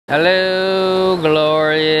Hello,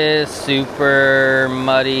 glorious, super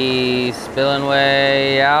muddy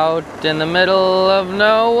Spillway out in the middle of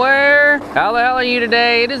nowhere. How the hell are you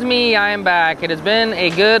today? It is me, I am back. It has been a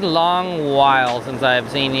good long while since I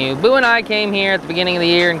have seen you. Boo and I came here at the beginning of the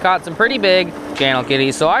year and caught some pretty big channel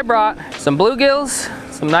kitties. So I brought some bluegills,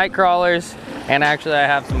 some night crawlers, and actually I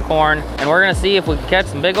have some corn. And we're gonna see if we can catch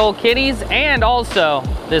some big old kitties. And also,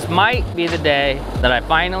 this might be the day that I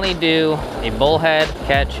finally do a bullhead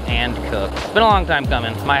catch and cook. It's been a long time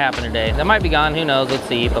coming. Might happen today. That might be gone, who knows? Let's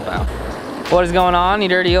see. Pop-out. What is going on, you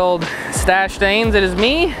dirty old stash stains? It is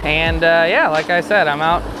me. And yeah, like I said, I'm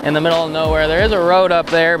out in the middle of nowhere. There is a road up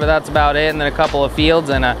there, but that's about it. And then a couple of fields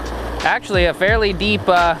and actually a fairly deep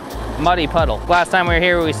muddy puddle. Last time we were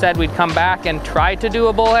here, we said we'd come back and try to do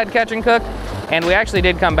a bullhead catch and cook. And we actually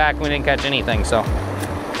did come back and we didn't catch anything. So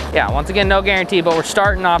yeah, once again, no guarantee, but we're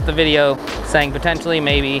starting off the video saying potentially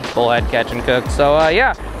maybe bullhead catch and cook. So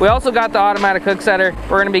yeah, we also got the automatic hook setter.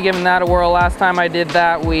 We're gonna be giving that a whirl. Last time I did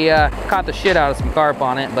that, we caught the shit out of some carp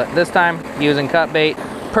on it, but this time using cut bait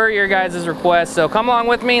per your guys' request. So come along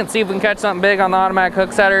with me and see if we can catch something big on the automatic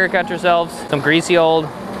hook setter, catch ourselves some greasy old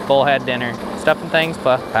bullhead dinner. Stuffing things,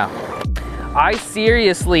 puff, pow. I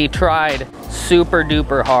seriously tried super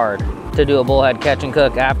duper hard to do a bullhead catch and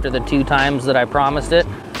cook after the 2 times that I promised it.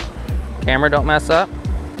 Camera, don't mess up.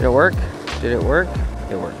 Did it work? Did it work?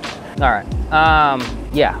 It worked. All right,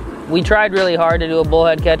 yeah. We tried really hard to do a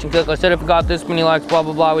bullhead catch and cook. I said if we got this many likes, blah,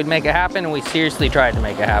 blah, blah, we'd make it happen, and we seriously tried to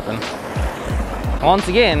make it happen. Once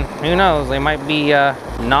again, who knows, they might be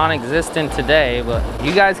non-existent today, but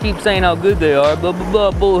you guys keep saying how good they are, blah, blah,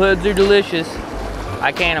 blah, bullheads are delicious.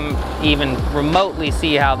 I can't even remotely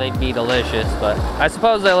see how they'd be delicious, but I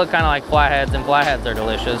suppose they look kind of like flatheads, and flatheads are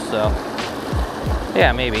delicious, so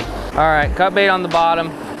yeah, maybe. All right, cut bait on the bottom.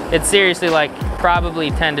 It's seriously like probably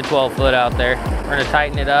 10 to 12 foot out there. We're gonna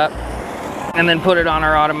tighten it up and then put it on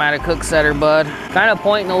our automatic hook setter, bud. Kind of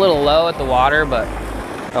pointing a little low at the water, but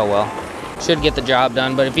oh well. Should get the job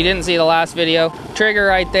done. But if you didn't see the last video, trigger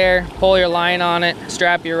right there, pull your line on it,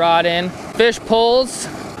 strap your rod in. Fish pulls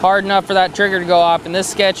hard enough for that trigger to go off, and this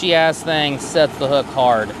sketchy ass thing sets the hook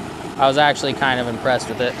hard. I was actually kind of impressed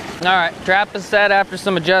with it. All right, trap is set after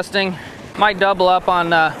some adjusting. Might double up on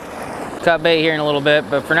cut bait here in a little bit,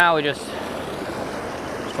 but for now we just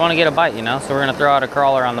want to get a bite, you know? So we're gonna throw out a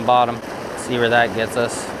crawler on the bottom, see where that gets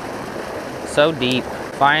us. So deep,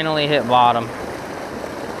 finally hit bottom.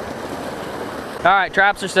 All right,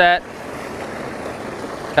 traps are set.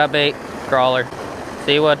 Cut bait, crawler.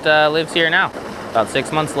 See what lives here now. About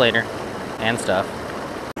 6 months later, and stuff.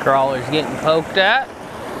 Crawler's getting poked at.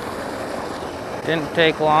 Didn't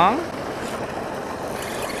take long.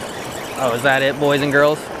 Oh, is that it, boys and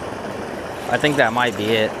girls? I think that might be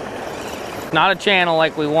it. Not a channel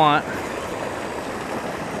like we want,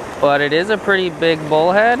 but it is a pretty big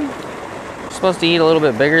bullhead. You're supposed to eat a little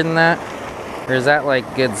bit bigger than that? Or is that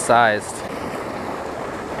like good sized?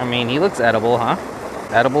 I mean, he looks edible, huh?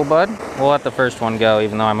 Edible, bud? We'll let the first one go,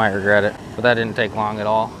 even though I might regret it. But that didn't take long at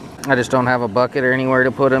all. I just don't have a bucket or anywhere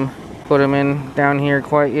to put him in down here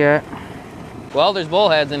quite yet. Well, there's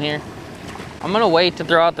bullheads in here. I'm gonna wait to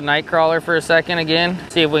throw out the night crawler for a second again,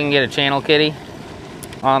 see if we can get a channel kitty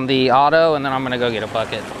on the auto, and then I'm gonna go get a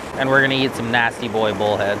bucket. And we're gonna eat some nasty boy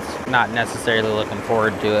bullheads. Not necessarily looking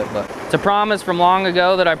forward to it, but it's a promise from long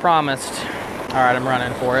ago that I promised. All right, I'm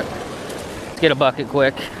running for it. Let's get a bucket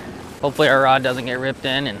quick. Hopefully our rod doesn't get ripped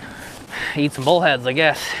in and eat some bullheads, I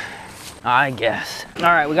guess. All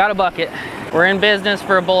right, we got a bucket. We're in business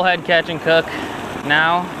for a bullhead catch and cook.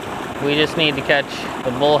 Now, we just need to catch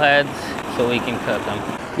the bullheads so we can cook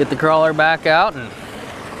them. Get the crawler back out and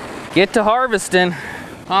get to harvesting.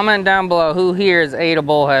 Comment down below who here has ate a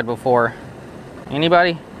bullhead before.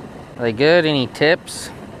 Anybody? Are they good? Any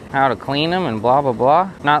tips? How to clean them and blah, blah,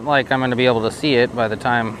 blah. Not like I'm gonna be able to see it by the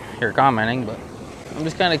time you're commenting, but I'm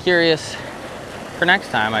just kind of curious for next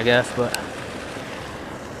time, I guess. But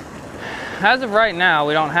as of right now,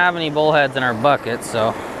 we don't have any bullheads in our bucket,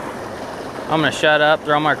 so I'm gonna shut up,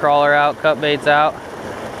 throw my crawler out, cut baits out.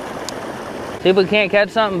 See if we can't catch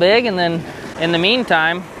something big, and then in the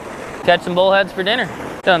meantime, catch some bullheads for dinner.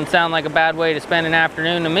 Doesn't sound like a bad way to spend an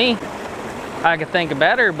afternoon to me. I could think of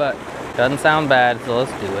better, but doesn't sound bad, so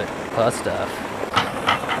let's do it. Plus stuff.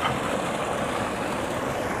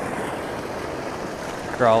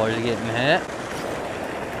 Crawler's getting hit.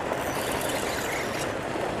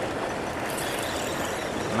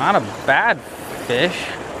 Not a bad fish.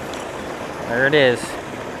 There it is.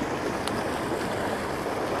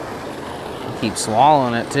 Keep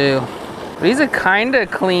swallowing it too. But he's a kind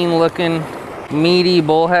of clean looking, meaty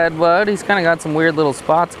bullhead bud. He's kind of got some weird little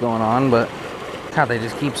spots going on, but God, they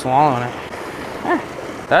just keep swallowing it.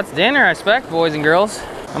 That's dinner, I expect, boys and girls.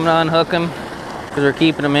 I'm gonna unhook them because we're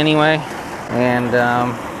keeping them anyway. And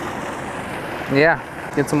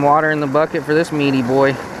yeah, get some water in the bucket for this meaty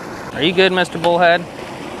boy. Are you good, Mr. Bullhead?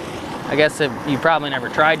 I guess you probably never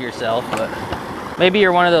tried yourself, but maybe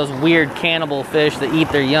you're one of those weird cannibal fish that eat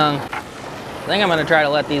their young. I think I'm gonna try to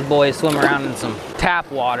let these boys swim around in some tap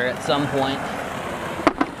water at some point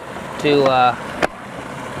to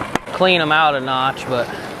clean them out a notch, but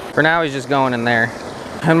for now he's just going in there.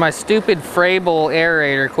 And my stupid Frable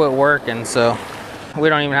aerator quit working, so we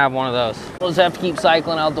don't even have one of those. We'll just have to keep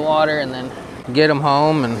cycling out the water and then get them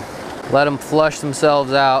home and let them flush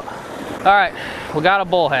themselves out. All right, we got a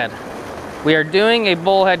bullhead. We are doing a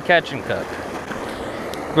bullhead catch and cook.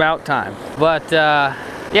 About time. But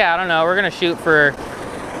yeah, I don't know, we're gonna shoot for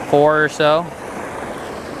 4 or so.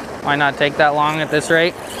 Might not take that long at this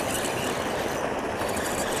rate.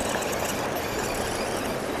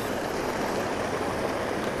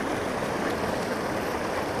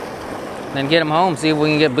 Then get him home, see if we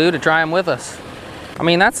can get Boo to try him with us. I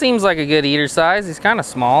mean, that seems like a good eater size. He's kind of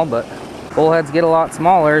small, but bullheads get a lot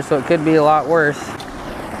smaller, so it could be a lot worse.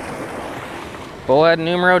 Bullhead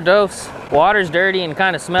numero dos. Water's dirty and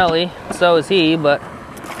kind of smelly, so is he, but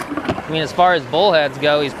I mean, as far as bullheads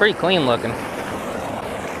go, he's pretty clean looking.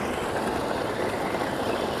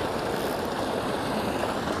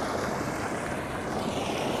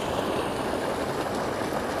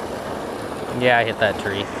 Yeah, I hit that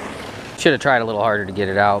tree. Should have tried a little harder to get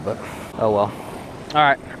it out, but oh well. All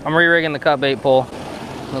right, I'm re-rigging the cut bait pole.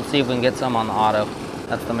 Let's see if we can get some on the auto.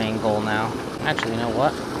 That's the main goal now. Actually, you know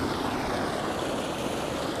what?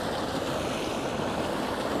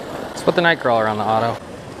 Let's put the night crawler on the auto.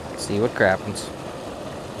 See what crappens.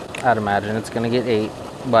 I'd imagine it's gonna get 8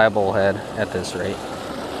 by a bullhead at this rate.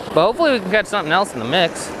 But hopefully we can catch something else in the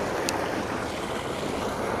mix.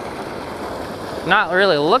 Not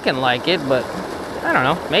really looking like it, but I don't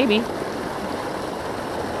know, maybe.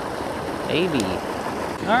 Maybe.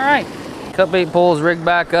 All right, cut bait pole is rigged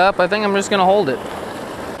back up. I think I'm just gonna hold it.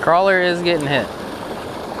 Crawler is getting hit.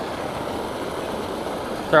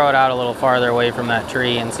 Throw it out a little farther away from that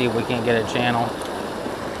tree and see if we can't get a channel.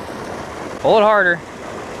 Pull it harder.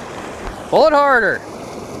 Pull it harder.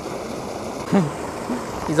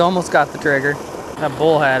 He's almost got the trigger. That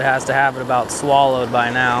bullhead has to have it about swallowed by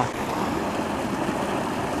now.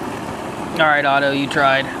 All right, Otto, you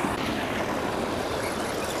tried.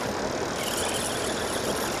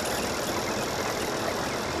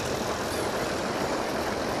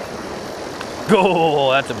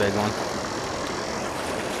 Oh, that's a big one.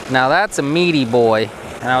 Now that's a meaty boy.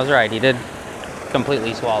 And I was right, he did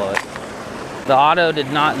completely swallow it. The auto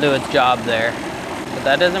did not do its job there. But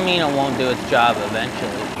that doesn't mean it won't do its job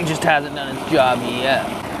eventually. It just hasn't done its job yet.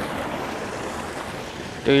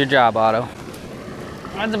 Do your job, Otto.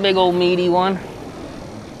 That's a big old meaty one.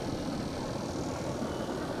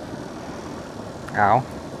 Ow.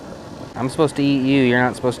 I'm supposed to eat you, you're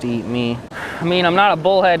not supposed to eat me. I mean, I'm not a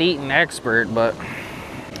bullhead eating expert, but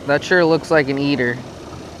that sure looks like an eater.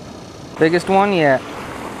 Biggest one yet.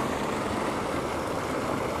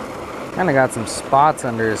 Kinda got some spots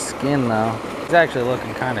under his skin though. He's actually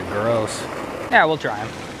looking kinda gross. Yeah, we'll try him.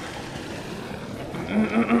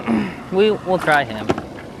 We'll try him.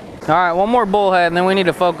 All right, one more bullhead and then we need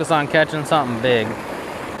to focus on catching something big.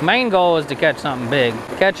 The main goal is to catch something big.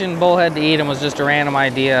 Catching bullhead to eat him was just a random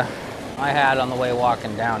idea I had on the way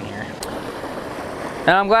walking down here. And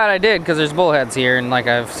I'm glad I did because there's bullheads here, and like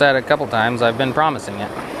I've said a couple times, I've been promising it.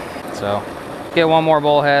 So get one more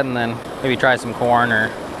bullhead and then maybe try some corn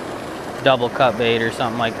or double cut bait or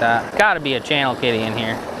something like that. Gotta be a channel kitty in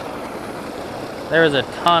here. There was a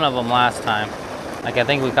ton of them last time. Like I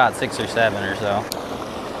think we caught 6 or 7 or so.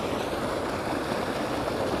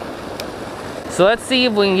 So let's see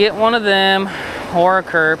if we can get one of them or a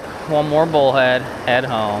kerp, one more bullhead, head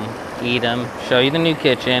home, eat them, show you the new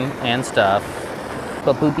kitchen and stuff.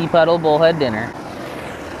 But poopy puddle bullhead dinner.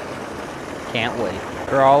 Can't wait.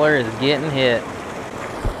 Crawler is getting hit.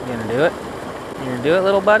 You gonna do it? You gonna do it,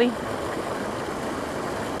 little buddy?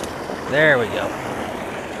 There we go.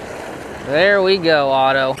 There we go,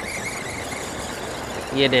 Otto.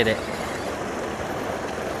 You did it.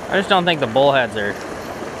 I just don't think the bullheads are...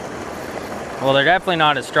 Well, they're definitely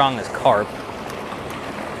not as strong as carp.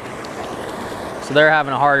 So they're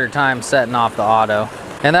having a harder time setting off the auto.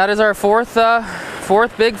 And that is our fourth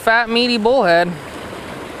big fat meaty bullhead.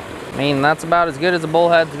 I mean, that's about as good as a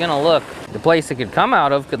bullhead's gonna look. The place it could come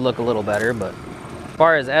out of could look a little better, but as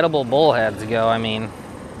far as edible bullheads go, I mean,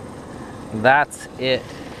 that's it.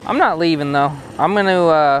 I'm not leaving though. I'm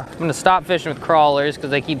gonna stop fishing with crawlers because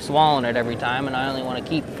they keep swallowing it every time, and I only want to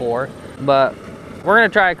keep 4. But we're gonna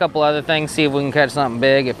try a couple other things, see if we can catch something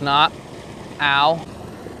big. If not, ow,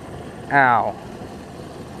 ow.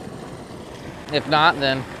 If not,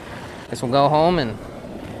 then I guess we'll go home and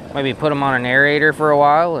maybe put them on an aerator for a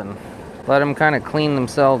while and let them kind of clean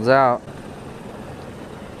themselves out.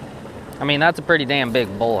 I mean, that's a pretty damn big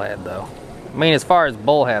bullhead though. I mean, as far as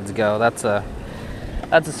bullheads go, that's a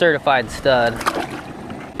certified stud.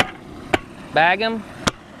 Bag them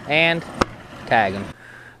and tag them.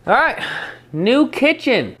 All right, new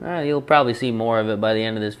kitchen. All right, you'll probably see more of it by the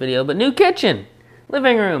end of this video, but new kitchen,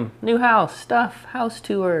 living room, new house, stuff, house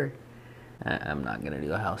tour. I'm not gonna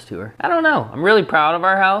do a house tour. I don't know. I'm really proud of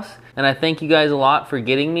our house, and I thank you guys a lot for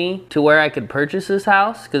getting me to where I could purchase this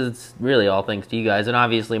house, because it's really all thanks to you guys, and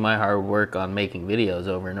obviously my hard work on making videos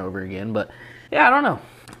over and over again. But yeah, I don't know.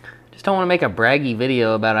 Just don't want to make a braggy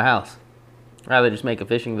video about a house. I'd rather just make a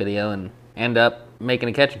fishing video and end up making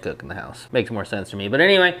a catch and cook in the house. Makes more sense to me. But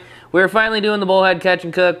anyway, we're finally doing the bullhead catch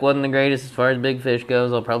and cook. Wasn't the greatest as far as big fish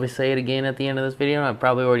goes. I'll probably say it again at the end of this video. I've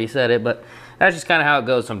probably already said it, but that's just kind of how it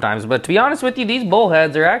goes sometimes. But to be honest with you, these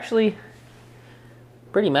bullheads are actually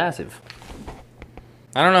pretty massive.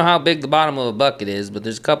 I don't know how big the bottom of a bucket is, but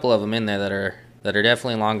there's a couple of them in there that are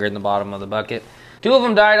definitely longer than the bottom of the bucket. 2 of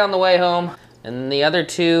them died on the way home, and the other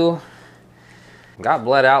 2 got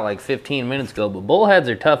bled out like 15 minutes ago. But bullheads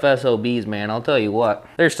are tough SOBs, man. I'll tell you what.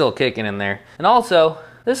 They're still kicking in there. And also,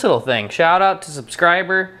 this little thing. Shout out to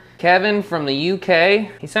subscriber Kevin from the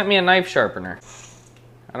UK. He sent me a knife sharpener.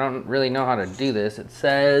 I don't really know how to do this. It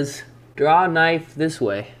says, draw knife this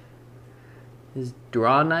way. Is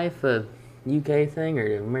draw knife a UK thing, or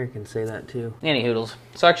do Americans say that too? Any hoodles.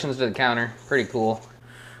 Suctions to the counter. Pretty cool.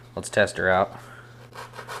 Let's test her out.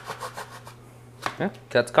 Yeah,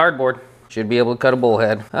 cuts cardboard. Should be able to cut a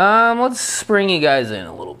bullhead. Let's bring you guys in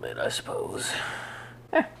a little bit, I suppose.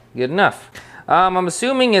 Good enough. I'm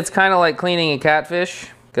assuming it's kind of like cleaning a catfish,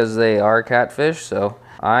 because they are catfish, so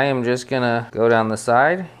I am just gonna go down the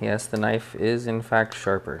side. Yes, the knife is in fact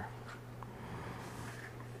sharper.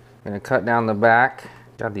 Gonna cut down the back.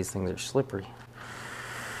 God, these things are slippery.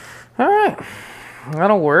 All right,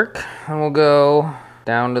 that'll work. And we'll go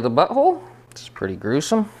down to the butthole. It's pretty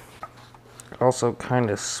gruesome. It also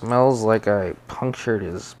kind of smells like I punctured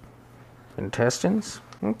his intestines.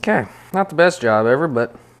 Okay, not the best job ever,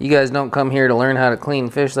 but you guys don't come here to learn how to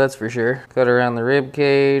clean fish, that's for sure. Cut around the rib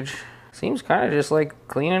cage. Seems kind of just like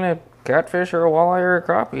cleaning a catfish or a walleye or a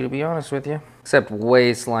crappie, to be honest with you. Except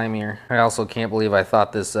way slimier. I also can't believe I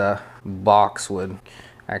thought this box would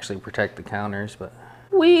actually protect the counters, but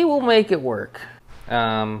we will make it work.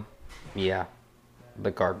 Yeah,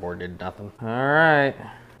 the cardboard did nothing. All right,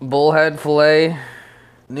 bullhead fillet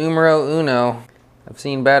numero uno. I've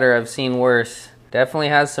seen better, I've seen worse. Definitely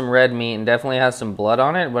has some red meat and definitely has some blood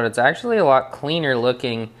on it, but it's actually a lot cleaner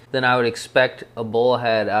looking than I would expect a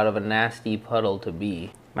bullhead out of a nasty puddle to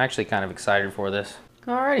be. I'm actually kind of excited for this.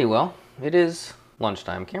 Alrighty, well, it is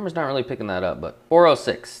lunchtime. Camera's not really picking that up, but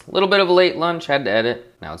 4:06. A little bit of a late lunch, had to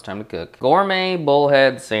edit. Now it's time to cook. Gourmet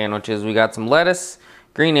bullhead sandwiches. We got some lettuce,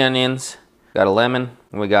 green onions, got a lemon,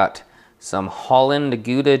 and we got some Holland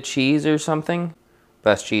Gouda cheese or something.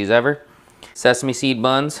 Best cheese ever. Sesame seed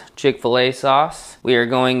buns, Chick-fil-A sauce. We are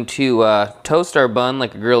going to toast our bun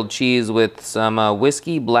like a grilled cheese with some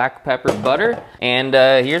whiskey, black pepper, butter. And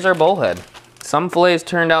here's our bullhead. Some fillets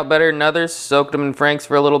turned out better than others. Soaked them in Frank's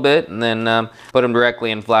for a little bit and then put them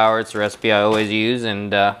directly in flour. It's a recipe I always use,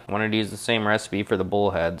 and wanted to use the same recipe for the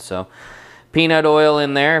bullhead. So peanut oil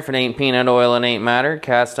in there. If it ain't peanut oil, it ain't matter.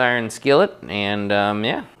 Cast iron skillet. And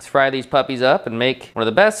yeah, let's fry these puppies up and make one of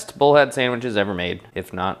the best bullhead sandwiches ever made,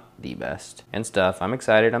 if not the best. And stuff. I'm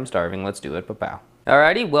excited. I'm starving. Let's do it. Pa-pow.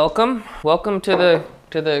 Alrighty, welcome. Welcome to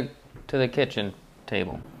the kitchen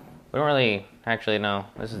table. We don't really actually know.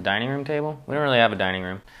 This is dining room table. We don't really have a dining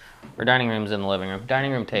room. Our dining room's in the living room.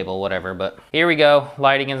 Dining room table, whatever. But here we go.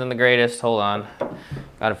 Lighting isn't the greatest. Hold on.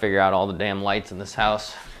 Gotta figure out all the damn lights in this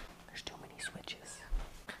house. There's too many switches.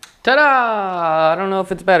 Ta-da! I don't know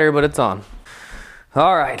if it's better, but it's on.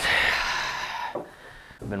 All right.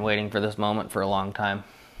 I've been waiting for this moment for a long time.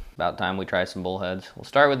 About time we try some bullheads. We'll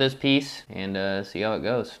start with this piece and see how it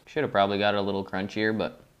goes. Should have probably got it a little crunchier,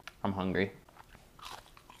 but I'm hungry.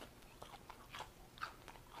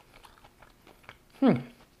 The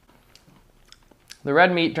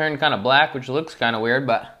red meat turned kind of black, which looks kind of weird,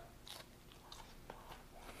 but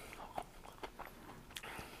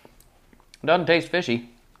it doesn't taste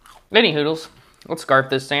fishy. Any hoodles, let's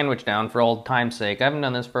scarf this sandwich down for old time's sake. I haven't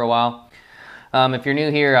done this for a while. If you're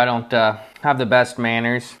new here, I don't have the best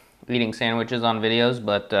manners. eating sandwiches on videos,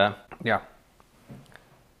 but yeah.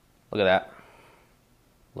 Look at that.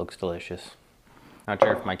 Looks delicious. Not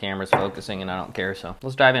sure if my camera's focusing and I don't care, so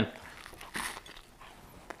let's dive in.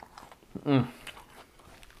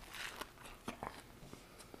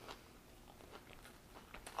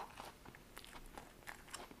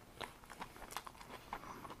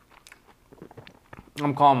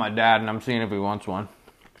 I'm calling my dad and I'm seeing if he wants one.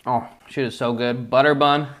 Oh, shit is so good. Butter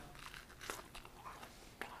bun,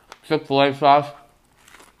 Chick-fil-A sauce,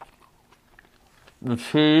 the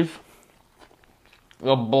cheese,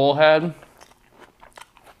 the bullhead,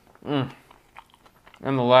 and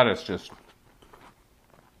the lettuce just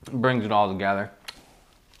brings it all together.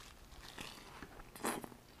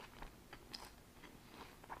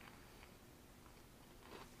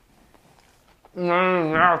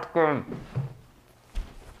 That's good.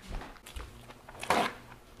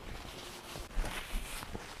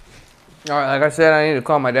 Alright, like I said, I need to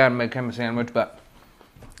call my dad and make him a sandwich, but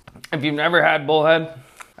if you've never had bullhead,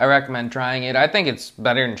 I recommend trying it. I think it's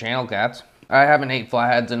better than Channel Cats. I haven't ate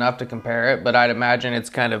flatheads enough to compare it, but I'd imagine it's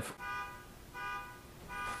kind of...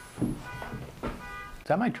 Is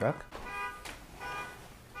that my truck?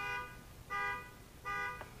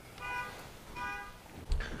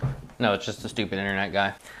 No, it's just a stupid internet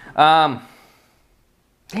guy.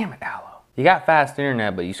 Damn it, Aloe. You got fast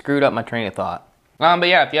internet, but you screwed up my train of thought. But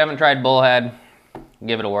yeah, if you haven't tried bullhead,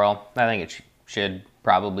 give it a whirl. I think it should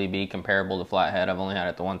probably be comparable to flathead. I've only had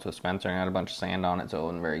it the once with Spencer and I had a bunch of sand on it, so it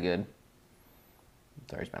wasn't very good.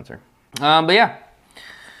 Sorry, Spencer. But yeah,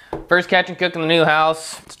 first catch and cook in the new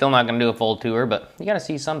house. Still not gonna do a full tour, but you gotta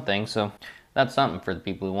see some things, so that's something for the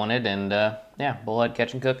people who wanted. And yeah, bullhead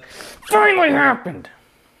catch and cook finally happened.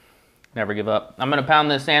 Never give up. I'm gonna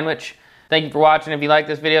pound this sandwich. Thank you for watching. If you like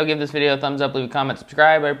this video, give this video a thumbs up, leave a comment,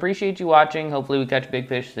 subscribe. I appreciate you watching. Hopefully we catch big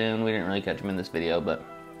fish soon. We didn't really catch them in this video, but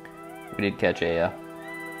we did catch a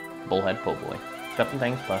bullhead po' boy. Stuff and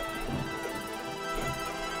things, bye.